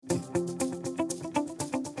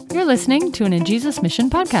You're listening to an In Jesus Mission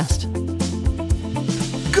podcast.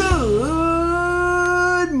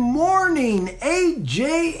 Good morning,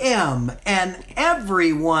 AJM, and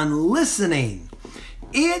everyone listening.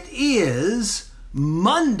 It is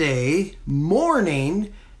Monday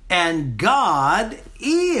morning, and God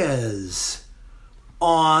is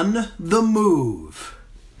on the move.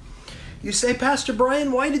 You say, Pastor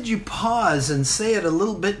Brian, why did you pause and say it a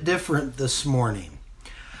little bit different this morning?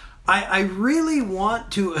 I really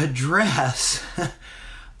want to address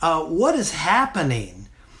what is happening.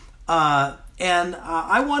 And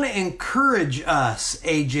I want to encourage us,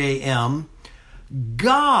 AJM.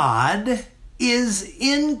 God is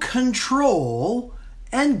in control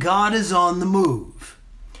and God is on the move.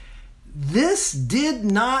 This did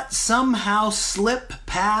not somehow slip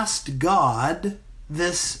past God,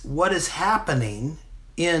 what is happening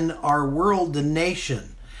in our world and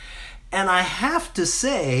nation. And I have to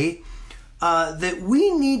say that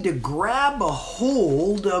we need to grab a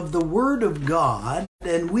hold of the Word of God,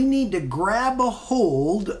 and we need to grab a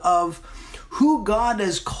hold of who God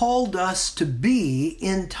has called us to be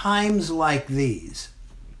in times like these.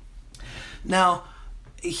 Now,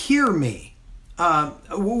 hear me.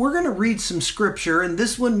 We're going to read some scripture, and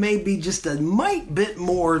this one may be just a mite bit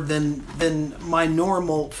more than my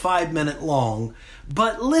normal 5-minute long.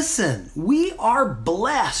 But listen, we are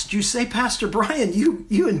blessed. You say, Pastor Brian,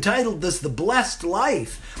 you entitled this The Blessed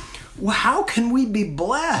Life. Well, how can we be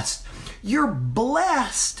blessed? You're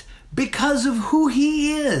blessed because of who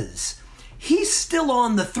He is. He's still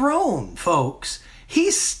on the throne, folks.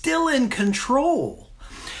 He's still in control.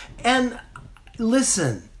 And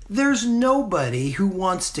listen, there's nobody who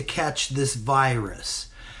wants to catch this virus.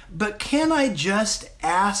 But can I just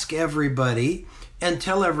ask everybody and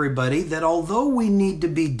tell everybody that although we need to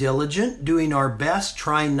be diligent, doing our best,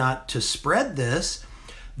 trying not to spread this,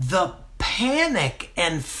 the panic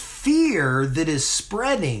and fear that is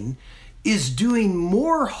spreading is doing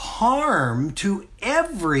more harm to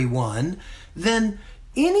everyone than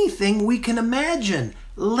anything we can imagine.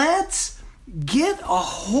 Let's get a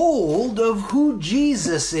hold of who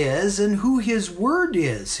Jesus is and who His Word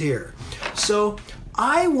is here. So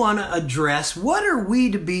I want to address what are we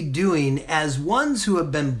to be doing as ones who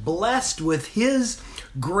have been blessed with His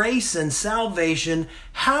grace and salvation.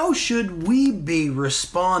 How should we be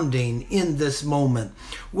responding in this moment?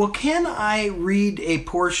 Well, can I read a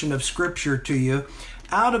portion of Scripture to you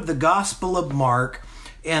out of the Gospel of Mark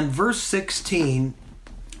and verse 16?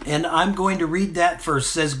 And I'm going to read that first.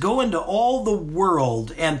 It says, "Go into all the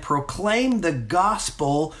world and proclaim the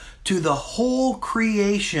gospel to the whole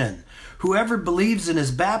creation. Whoever believes and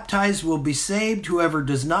is baptized will be saved. Whoever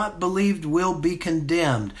does not believe will be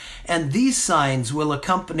condemned. And these signs will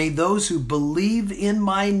accompany those who believe in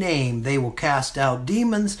my name. They will cast out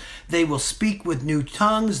demons. They will speak with new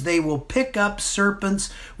tongues. They will pick up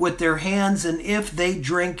serpents with their hands. And if they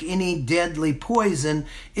drink any deadly poison,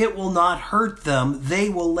 it will not hurt them. They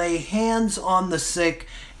will lay hands on the sick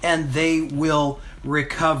and they will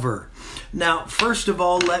recover." Now, first of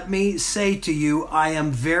all, let me say to you, I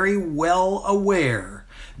am very well aware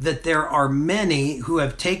that there are many who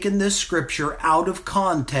have taken this scripture out of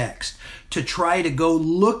context to try to go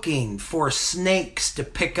looking for snakes to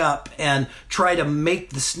pick up and try to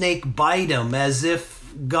make the snake bite them, as if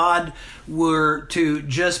God were to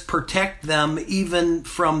just protect them even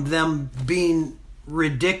from them being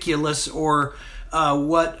ridiculous or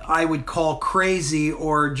what I would call crazy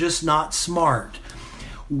or just not smart.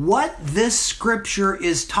 What this scripture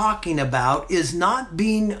is talking about is not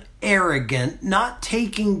being arrogant, not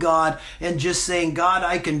taking God and just saying, God,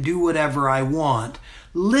 I can do whatever I want.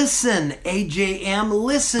 Listen, AJM,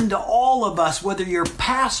 listen to all of us, whether you're a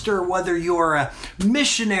pastor, whether you're a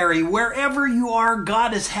missionary, wherever you are,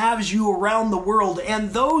 God has you around the world.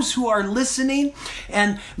 And those who are listening,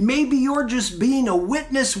 and maybe you're just being a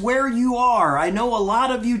witness where you are. I know a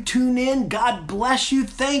lot of you tune in. God bless you.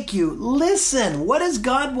 Thank you. Listen, what is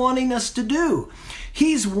God wanting us to do?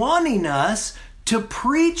 He's wanting us to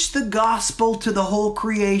preach the gospel to the whole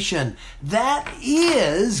creation. That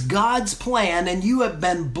is God's plan, and you have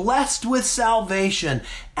been blessed with salvation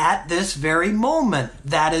at this very moment.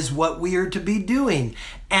 That is what we are to be doing.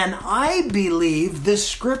 And I believe this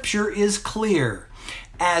scripture is clear.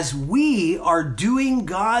 As we are doing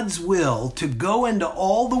God's will to go into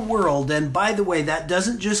all the world, and by the way, that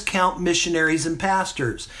doesn't just count missionaries and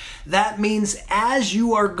pastors. That means as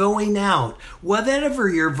you are going out, whatever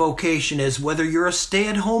your vocation is, whether you're a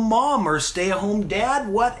stay-at-home mom or a stay-at-home dad,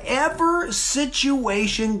 whatever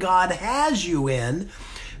situation God has you in,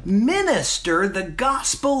 minister the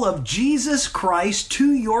gospel of Jesus Christ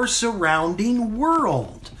to your surrounding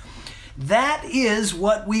world. That is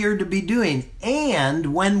what we are to be doing.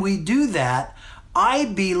 And when we do that, I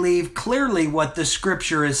believe clearly what the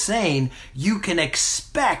scripture is saying. You can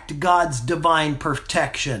expect God's divine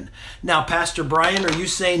protection. Now, Pastor Brian, are you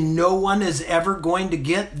saying no one is ever going to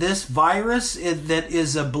get this virus that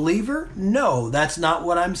is a believer? No, that's not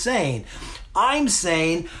what I'm saying. I'm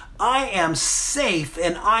saying I am safe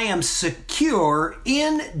and I am secure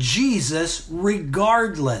in Jesus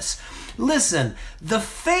regardless. Listen, the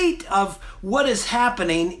fate of what is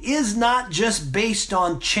happening is not just based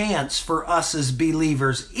on chance for us as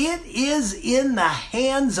believers. It is in the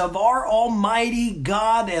hands of our Almighty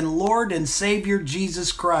God and Lord and Savior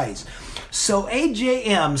Jesus Christ. So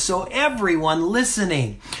AJM, so everyone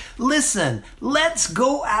listening, listen, let's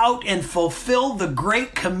go out and fulfill the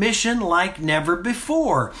Great Commission like never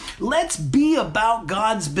before. Let's be about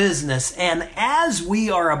God's business. And as we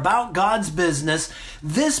are about God's business,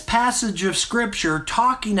 this passage of Scripture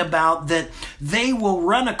talking about that they will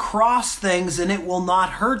run across things and it will not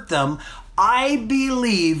hurt them, I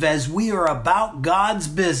believe as we are about God's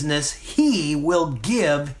business, He will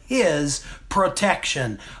give His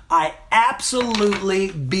protection. I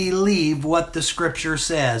absolutely believe what the scripture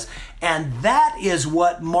says. And that is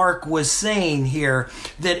what Mark was saying here,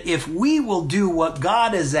 that if we will do what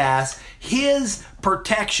God has asked, His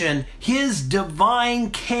protection, His divine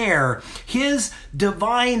care, His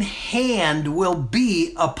divine hand will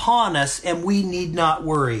be upon us and we need not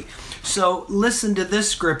worry. So listen to this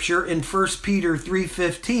scripture in 1 Peter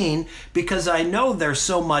 3:15, because I know there's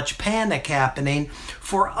so much panic happening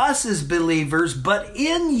for us as believers. But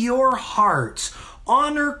in your hearts,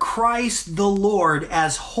 honor Christ the Lord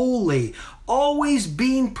as holy, always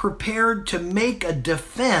being prepared to make a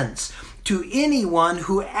defense to anyone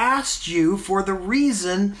who asks you for the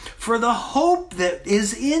reason for the hope that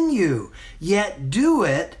is in you, yet do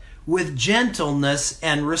it with gentleness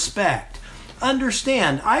and respect.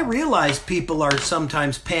 Understand, I realize people are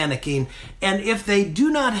sometimes panicking, and if they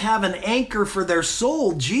do not have an anchor for their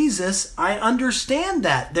soul, Jesus, I understand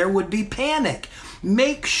that. There would be panic.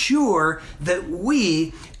 Make sure that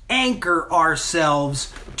we anchor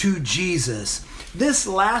ourselves to Jesus. This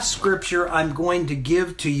last scripture I'm going to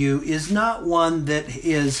give to you is not one that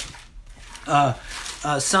is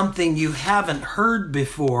something you haven't heard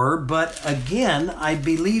before, but again, I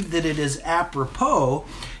believe that it is apropos,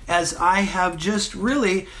 as I have just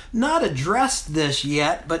really not addressed this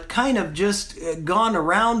yet, but kind of just gone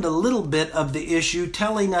around a little bit of the issue,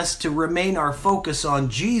 telling us to remain our focus on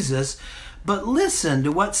Jesus. But listen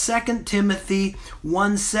to what 2 Timothy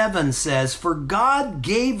 1:7 says, "For God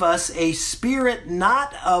gave us a spirit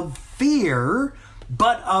not of fear,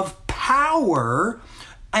 but of power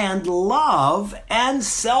and love and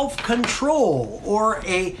self-control," or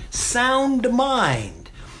a sound mind.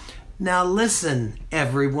 Now listen,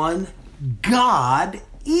 everyone, God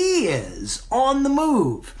is on the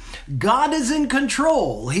move. God is in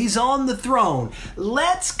control. He's on the throne.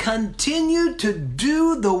 Let's continue to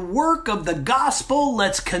do the work of the gospel.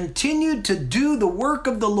 Let's continue to do the work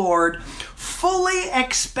of the Lord, fully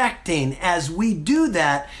expecting as we do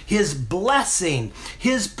that, His blessing,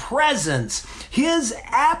 His presence, His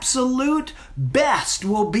absolute best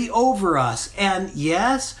will be over us. And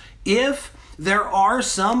yes, if there are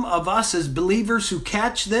some of us as believers who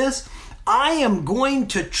catch this, I am going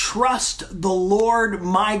to trust the Lord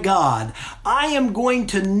my God. I am going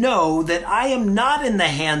to know that I am not in the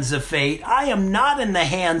hands of fate. I am not in the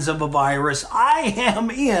hands of a virus. I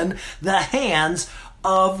am in the hands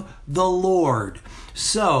of the Lord.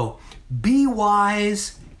 So be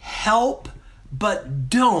wise, help, but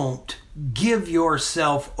don't give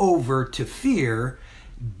yourself over to fear.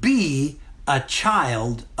 Be a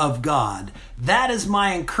child of God. That is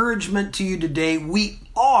my encouragement to you today. We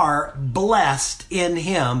are blessed in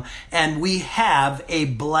Him, and we have a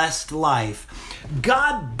blessed life.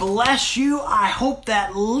 God bless you. I hope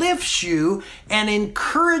that lifts you and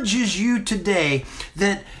encourages you today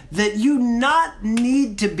that you not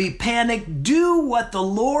need to be panicked. Do what the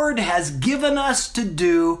Lord has given us to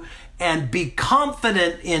do and be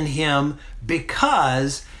confident in Him,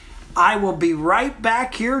 because I will be right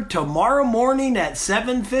back here tomorrow morning at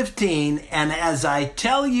 7:15, and as I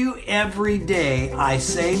tell you every day, I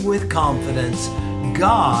say with confidence,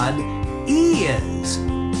 God is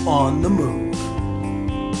on the move.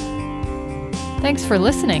 Thanks for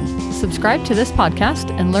listening. Subscribe to this podcast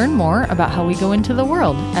and learn more about how we go into the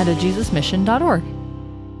world at ajesusmission.org.